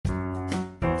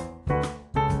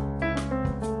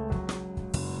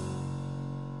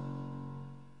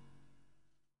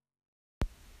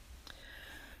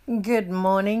Good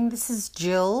morning, this is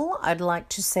Jill. I'd like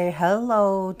to say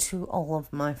hello to all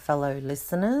of my fellow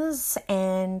listeners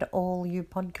and all you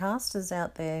podcasters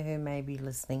out there who may be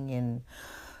listening in.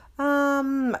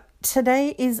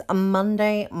 Today is a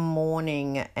Monday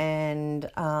morning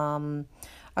and I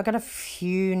got a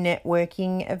few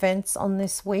networking events on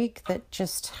this week that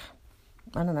just,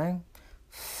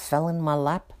 fell in my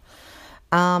lap.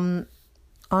 I'm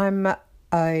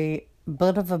a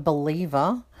bit of a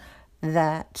believer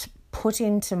that put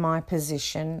into my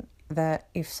position that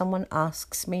if someone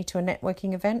asks me to a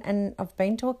networking event, and I've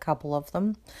been to a couple of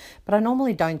them, but I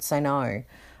normally don't say no.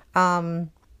 The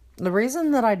reason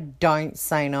that I don't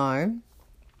say no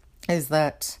is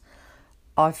that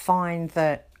I find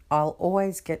that I'll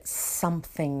always get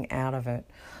something out of it.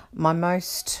 My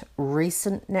most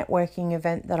recent networking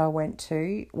event that I went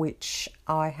to, which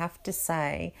I have to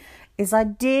say, is I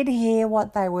did hear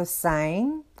what they were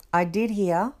saying. I did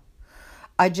hear.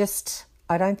 I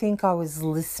don't think I was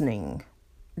listening.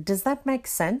 Does that make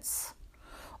sense?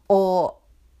 Or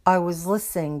I was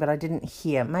listening, but I didn't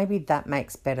hear. Maybe that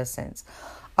makes better sense.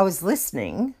 I was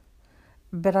listening,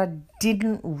 but I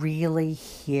didn't really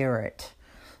hear it.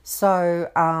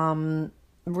 So,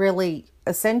 really,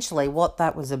 essentially what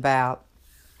that was about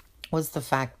was the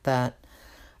fact that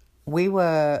we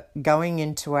were going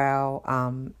into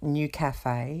our new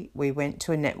cafe. We went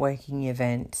to a networking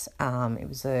event. It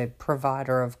was a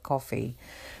provider of coffee.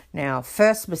 Now,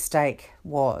 first mistake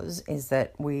is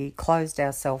that we closed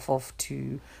ourselves off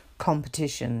to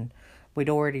competition. We'd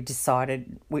already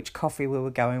decided which coffee we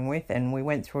were going with, and we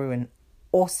went through an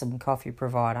awesome coffee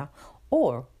provider,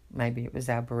 or maybe it was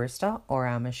our barista or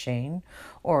our machine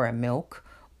or our milk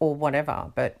or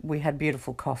whatever, but we had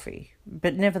beautiful coffee.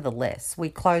 But nevertheless, we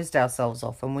closed ourselves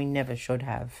off and we never should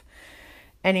have.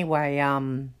 Anyway,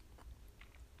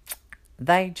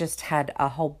 they just had a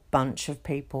whole bunch of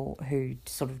people who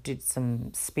sort of did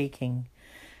some speaking,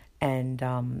 and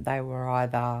they were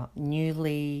either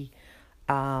newly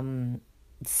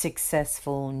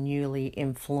successful, newly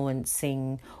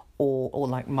influencing, or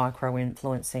like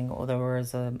micro-influencing, or there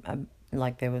was a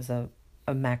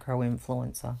macro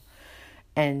influencer.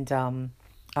 And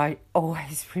I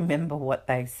always remember what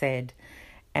they said.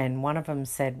 And one of them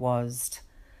said was,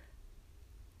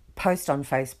 post on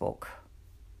Facebook.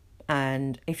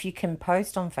 And if you can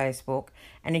post on Facebook,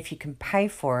 and if you can pay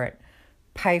for it,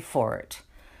 pay for it.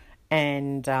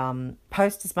 And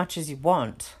post as much as you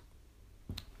want.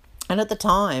 And at the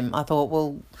time, I thought,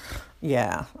 well,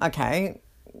 yeah, okay,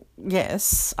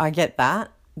 yes, I get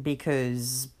that,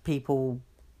 because people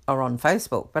are on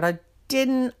Facebook. But I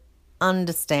didn't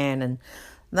understand, and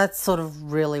that's sort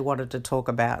of really wanted to talk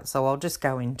about, so I'll just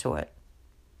go into it.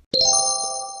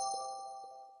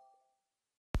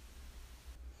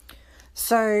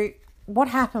 So what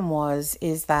happened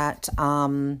is that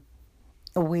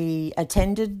we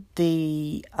attended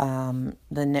the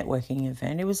networking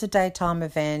event. It was a daytime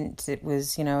event. It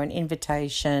was, an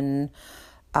invitation.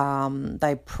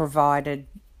 They provided,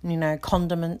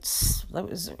 condiments.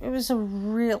 It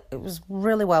was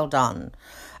really well done.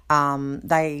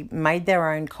 They made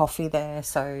their own coffee there,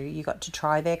 so you got to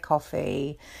try their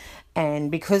coffee.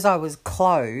 And because I was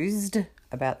closed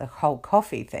about the whole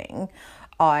coffee thing,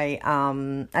 I,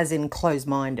 as in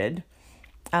closed-minded,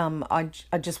 I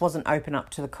just wasn't open up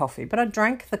to the coffee. But I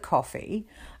drank the coffee.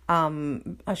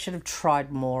 I should have tried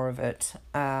more of it.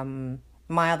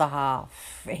 My other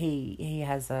half, he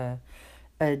has a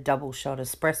double shot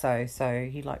espresso, so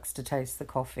he likes to taste the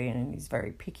coffee, and he's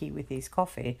very picky with his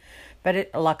coffee.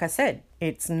 But like I said,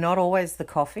 it's not always the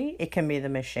coffee. It can be the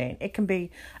machine. It can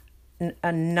be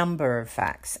a number of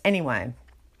facts. Anyway,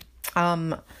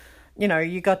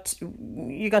 you got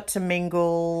to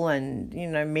mingle and,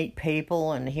 meet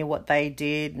people and hear what they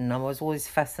did. And I was always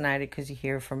fascinated because you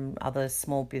hear from other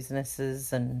small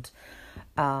businesses and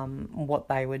what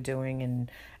they were doing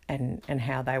and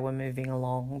how they were moving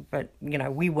along. But,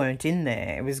 we weren't in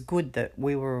there. It was good that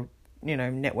we were,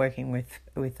 networking with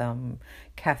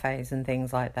cafes and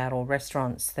things like that, or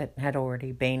restaurants that had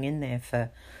already been in there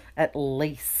for at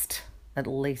least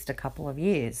a couple of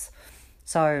years.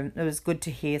 So it was good to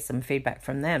hear some feedback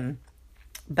from them.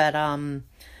 But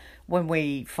when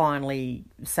we finally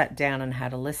sat down and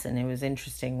had a listen, it was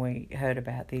interesting. We heard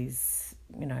about these,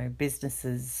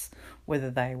 businesses,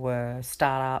 whether they were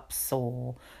startups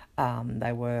or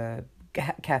they were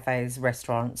cafes,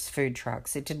 restaurants, food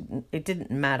trucks. It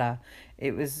didn't matter.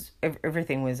 It was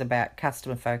everything was about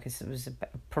customer focus. It was about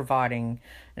providing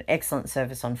an excellent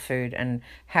service on food, and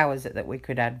how is it that we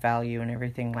could add value and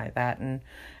everything like that.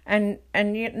 And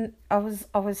yet I was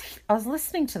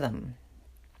listening to them,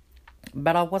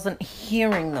 but I wasn't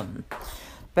hearing them.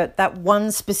 But that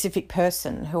one specific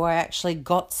person who I actually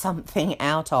got something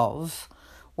out of,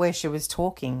 where she was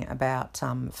talking about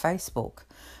Facebook.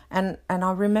 And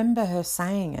I remember her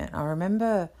saying it. I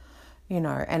remember,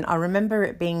 and I remember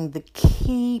it being the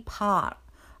key part.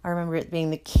 I remember it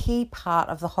being the key part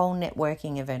of the whole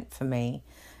networking event for me.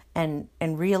 And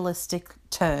in realistic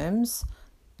terms,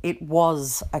 it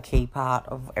was a key part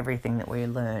of everything that we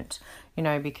learnt,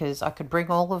 because I could bring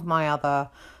all of my other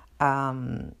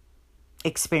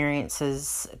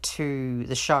experiences to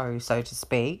the show, so to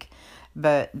speak,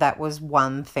 but that was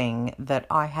one thing that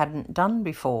I hadn't done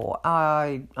before.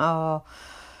 I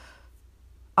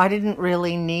didn't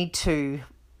really need to,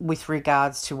 with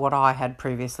regards to what I had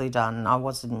previously done. I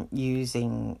wasn't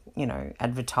using,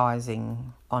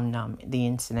 advertising on the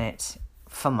internet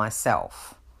for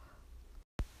myself.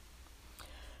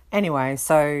 Anyway,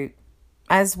 so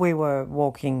as we were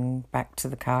walking back to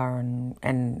the car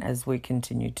and as we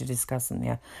continued to discuss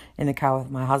in the car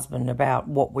with my husband about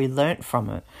what we learnt from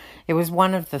it, it was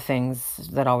one of the things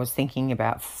that I was thinking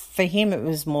about. For him,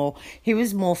 he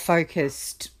was more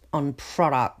focused on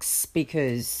products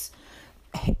because,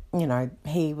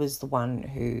 he was the one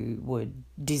who would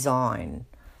design,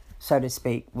 so to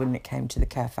speak, when it came to the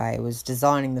cafe. It was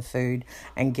designing the food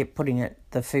and putting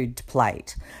the food to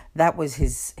plate. That was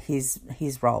his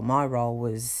role. My role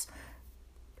was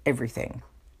everything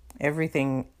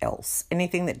else.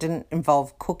 Anything that didn't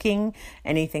involve cooking,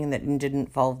 anything that didn't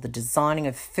involve the designing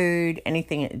of food,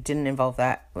 anything that didn't involve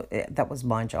that was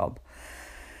my job.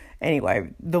 Anyway,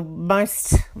 the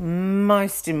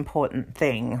most important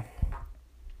thing,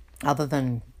 other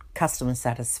than customer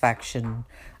satisfaction,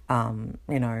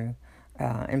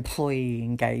 employee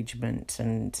engagement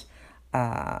and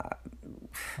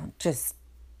just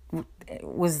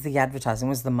was the advertising,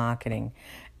 was the marketing.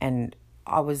 And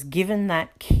I was given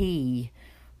that key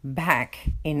back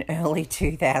in early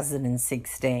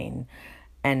 2016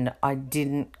 and I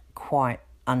didn't quite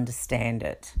understand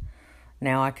it.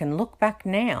 Now I can look back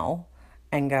now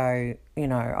and go,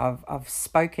 I've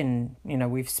spoken,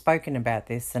 we've spoken about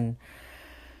this and,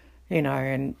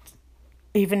 and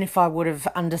even if I would have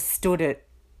understood it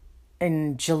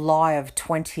in July of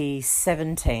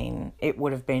 2017, it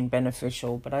would have been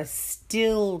beneficial, but I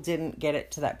still didn't get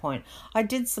it to that point. I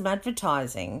did some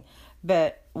advertising,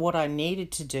 but what I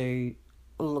needed to do,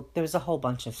 look, there was a whole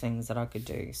bunch of things that I could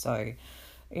do. So,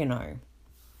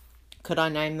 could I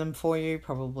name them for you?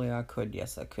 Probably I could.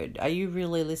 Yes, I could. Are you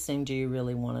really listening? Do you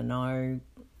really want to know?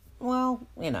 Well,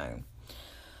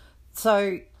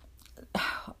 So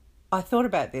I thought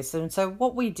about this. And so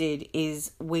what we did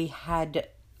is we had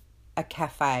a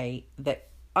cafe that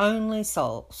only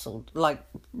sold like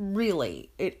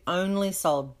really, it only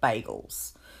sold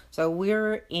bagels. So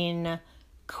we're in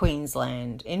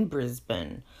Queensland, in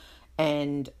Brisbane,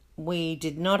 and we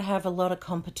did not have a lot of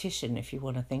competition, if you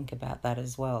want to think about that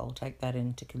as well. Take that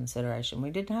into consideration.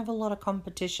 We didn't have a lot of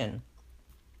competition.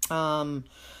 The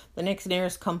next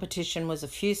nearest competition was a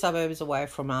few suburbs away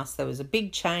from us. There was a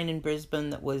big chain in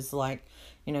Brisbane that was like,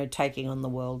 taking on the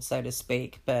world, so to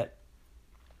speak, but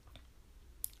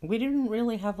we didn't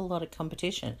really have a lot of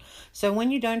competition. So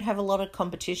when you don't have a lot of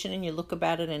competition and you look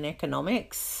about it in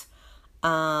economics,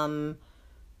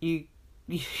 you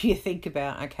think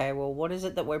about, okay, well, what is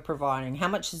it that we're providing? How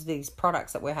much is these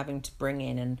products that we're having to bring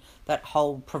in, and that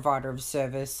whole provider of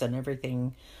service and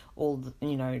everything, all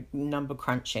the, number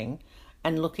crunching,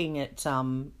 and looking at,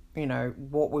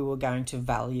 what we were going to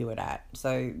value it at.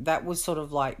 So that was sort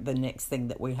of like the next thing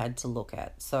that we had to look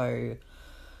at. So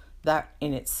that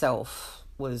in itself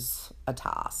was a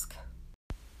task.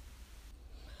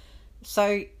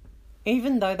 So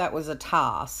even though that was a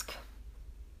task,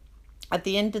 at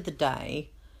the end of the day,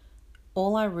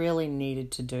 all I really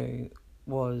needed to do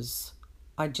was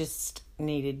I just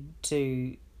needed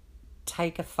to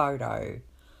take a photo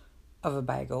of a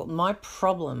bagel. My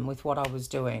problem with what I was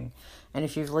doing, and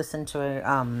if you've listened to,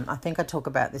 I think I talk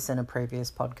about this in a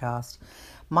previous podcast,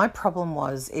 my problem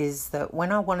is that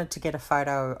when I wanted to get a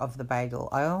photo of the bagel,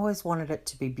 I always wanted it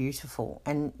to be beautiful.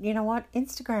 And you know what?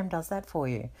 Instagram does that for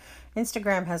you.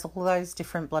 Instagram has all those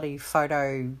different bloody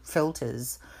photo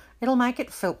filters. It'll make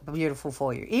it feel beautiful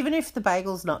for you. Even if the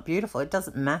bagel's not beautiful, it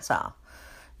doesn't matter.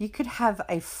 You could have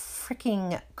a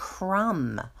freaking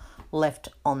crumb left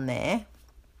on there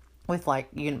with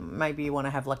maybe you want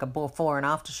to have like a before and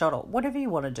after shot or whatever you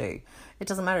want to do. It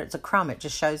doesn't matter. It's a crumb. It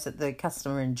just shows that the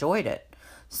customer enjoyed it.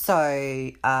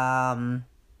 So,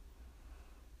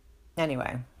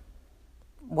 anyway,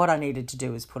 what I needed to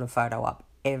do was put a photo up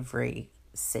every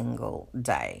single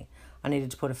day. I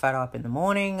needed to put a photo up in the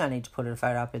morning. I need to put a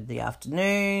photo up in the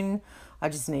afternoon. I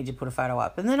just need to put a photo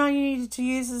up. And then I needed to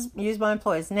use my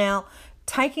employees. Now,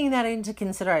 taking that into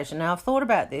consideration, now I've thought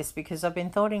about this because I've been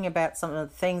thinking about some of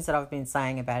the things that I've been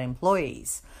saying about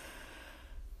employees.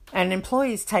 And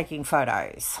employees taking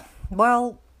photos.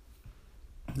 Well,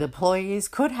 the employees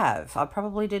could have. I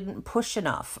probably didn't push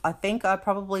enough. I think I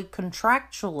probably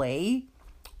contractually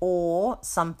or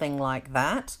something like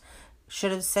that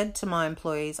should have said to my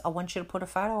employees, I want you to put a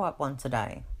photo up once a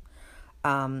day.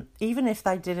 Even if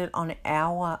they did it on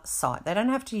our site. They don't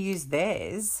have to use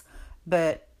theirs,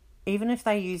 but even if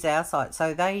they use our site,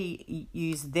 so they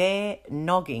use their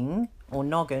noggin, or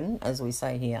noggin, as we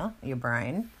say here, your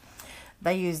brain,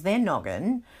 they use their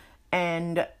noggin.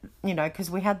 And, you know, because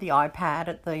we had the iPad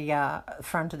at the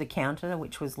front of the counter,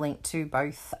 which was linked to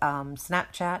both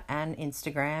Snapchat and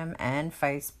Instagram and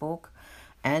Facebook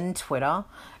and Twitter.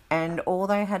 And all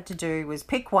they had to do was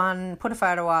pick one, put a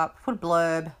photo up, put a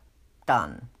blurb,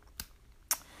 done.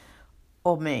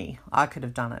 Or me, I could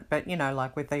have done it. But, you know,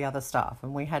 like with the other staff.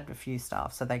 And we had a few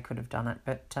staff, so they could have done it.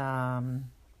 But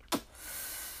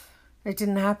it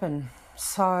didn't happen.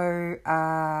 So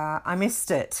I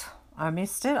missed it. I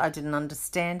didn't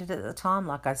understand it at the time.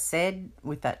 Like I said,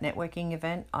 with that networking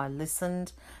event, I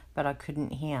listened, but I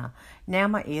couldn't hear. Now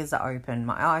my ears are open.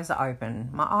 My eyes are open.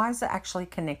 My eyes are actually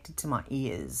connected to my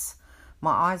ears.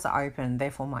 My eyes are open,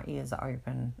 therefore my ears are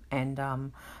open. And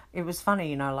it was funny,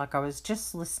 you know, like I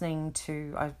just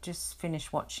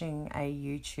finished watching a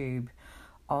YouTube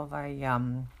of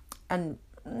a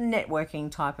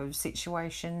networking type of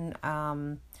situation,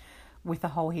 with a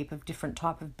whole heap of different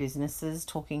type of businesses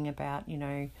talking about, you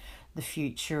know, the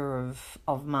future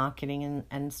of marketing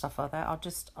and stuff like that.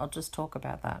 I'll just talk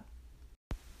about that.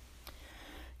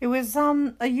 It was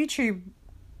a YouTube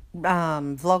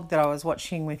vlog that I was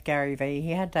watching with Gary Vee.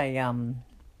 He had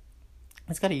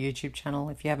he's got a YouTube channel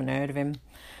if you haven't heard of him.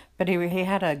 But he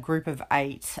had a group of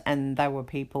 8, and they were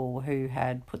people who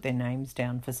had put their names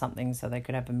down for something so they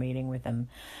could have a meeting with them.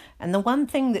 And the one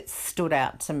thing that stood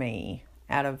out to me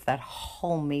out of that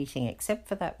whole meeting, except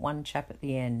for that one chap at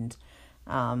the end,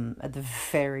 at the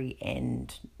very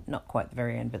end, not quite the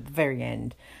very end, but the very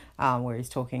end, where he's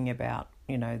talking about,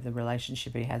 you know, the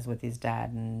relationship he has with his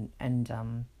dad and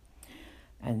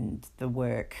the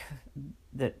work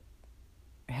that,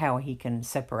 how he can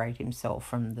separate himself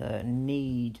from the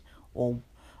need or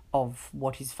of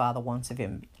what his father wants of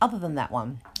him. Other than that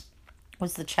one,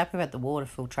 was the chap about the water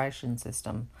filtration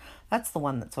system. That's the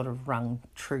one that sort of rung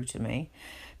true to me,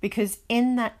 because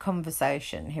in that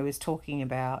conversation he was talking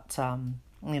about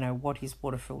you know, what his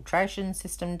water filtration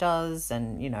system does,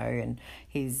 and you know, and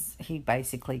he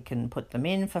basically can put them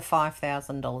in for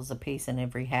 $5,000 a piece in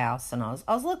every house. And I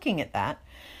was looking at that,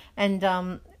 and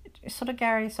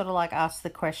Gary like asked the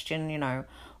question, you know,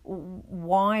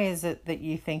 why is it that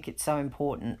you think it's so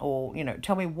important, or you know,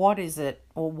 tell me what is it,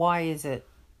 or why is it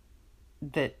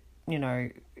that, you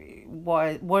know,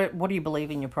 what do you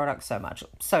believe in your product so much,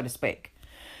 so to speak.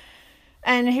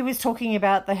 And he was talking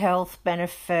about the health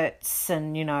benefits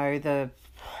and, you know, the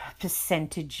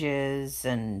percentages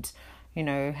and, you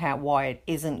know, why it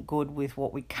isn't good with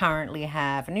what we currently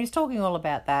have. And he was talking all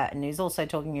about that, and he was also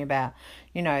talking about,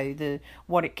 you know,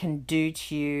 what it can do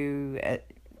to you.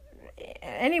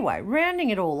 Anyway, rounding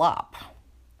it all up,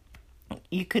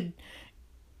 you could,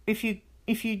 if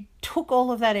you took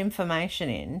all of that information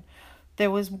in,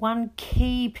 there was one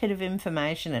key bit of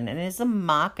information in it. And as a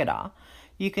marketer,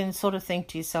 you can sort of think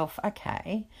to yourself,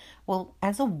 okay, well,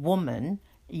 as a woman,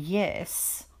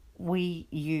 yes, we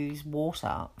use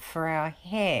water for our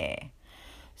hair.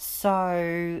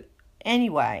 So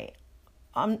anyway,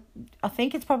 I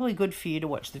think it's probably good for you to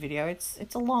watch the video.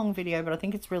 It's a long video, but I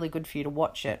think it's really good for you to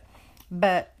watch it.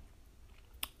 But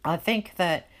I think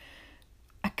that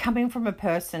coming from a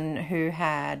person who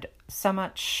had so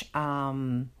much,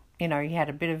 you know, he had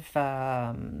a bit of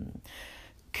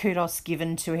kudos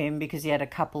given to him because he had a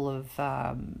couple of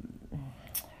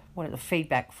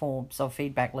feedback forms or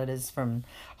feedback letters from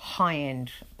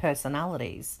high-end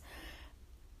personalities,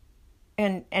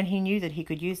 and he knew that he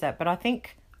could use that. But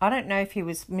I don't know if he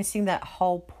was missing that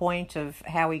whole point of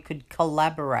how he could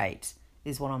collaborate,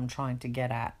 is what I'm trying to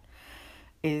get at.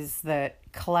 Is that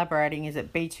collaborating, is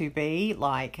it B2B?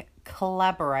 Like,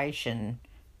 collaboration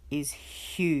is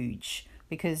huge,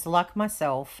 because like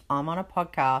myself, I'm on a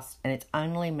podcast and it's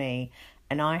only me,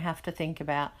 and I have to think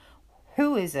about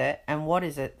who is it and what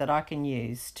is it that I can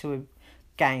use to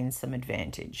gain some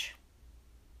advantage.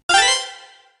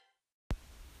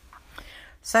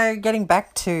 So getting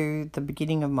back to the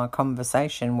beginning of my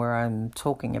conversation where I'm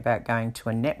talking about going to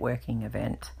a networking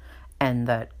event, and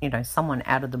that, someone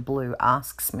out of the blue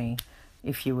asks me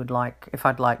if I'd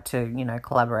like to,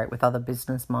 collaborate with other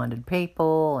business-minded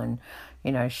people and,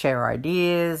 share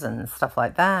ideas and stuff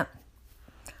like that,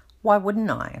 why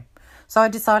wouldn't I? So I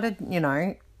decided,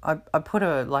 I put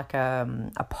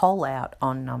a poll out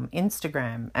on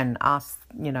Instagram and asked,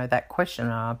 that question.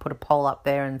 And I put a poll up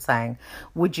there and saying,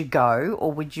 would you go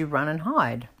or would you run and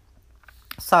hide?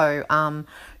 So,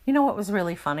 what was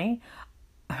really funny?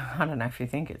 I don't know if you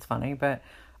think it's funny, but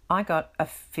I got a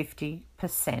 50%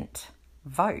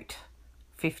 vote,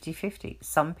 50-50.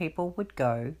 Some people would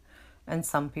go and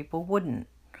some people wouldn't.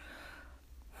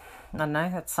 I don't know,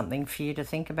 that's something for you to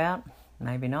think about.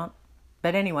 Maybe not.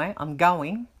 But anyway, I'm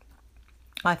going.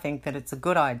 I think that it's a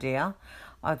good idea.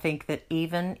 I think that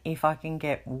even if I can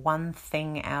get one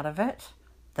thing out of it,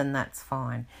 then that's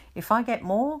fine. If I get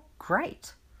more,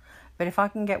 great. But if I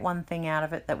can get one thing out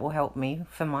of it that will help me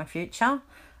for my future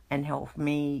and help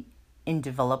me in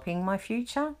developing my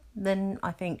future, then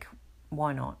I think,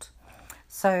 why not?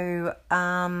 So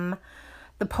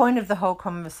the point of the whole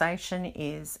conversation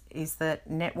is that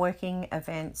networking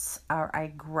events are a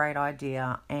great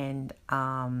idea, and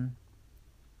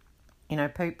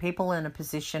people in a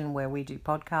position where we do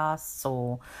podcasts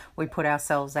or we put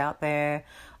ourselves out there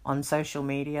on social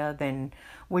media, then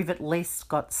we've at least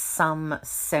got some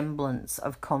semblance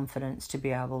of confidence to be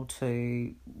able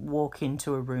to walk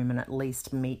into a room and at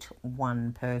least meet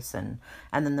one person,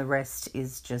 and then the rest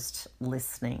is just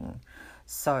listening.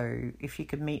 So if you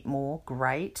could meet more,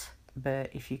 great,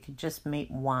 but if you could just meet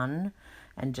one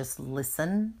and just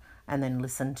listen and then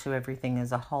listen to everything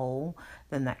as a whole,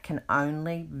 then that can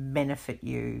only benefit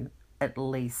you at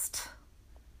least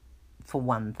for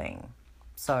one thing.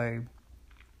 So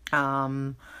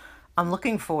I'm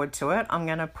looking forward to it. I'm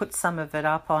going to put some of it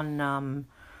up on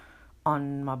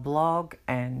my blog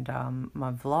and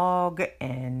my vlog,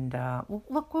 and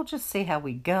we'll just see how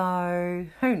we go.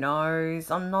 Who knows?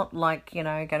 I'm not going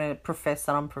to profess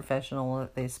that I'm professional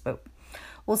at this, but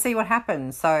we'll see what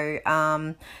happens. So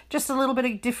just a little bit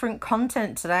of different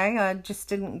content today. I just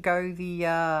didn't go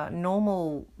the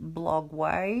normal blog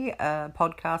way,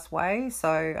 podcast way.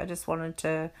 So I just wanted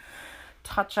to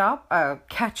catch up. I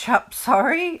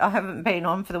haven't been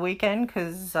on for the weekend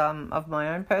because of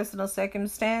my own personal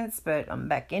circumstance, but I'm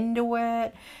back into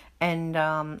it, and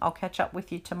I'll catch up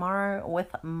with you tomorrow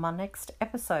with my next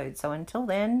episode. So until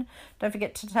then, don't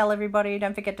forget to tell everybody,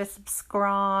 don't forget to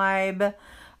subscribe,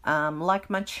 like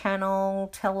my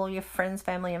channel, tell all your friends,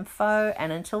 family and foe,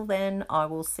 and until then, I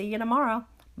will see you tomorrow.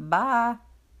 Bye.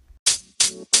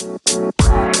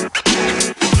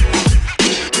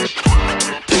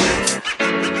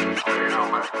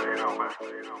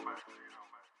 You know, man.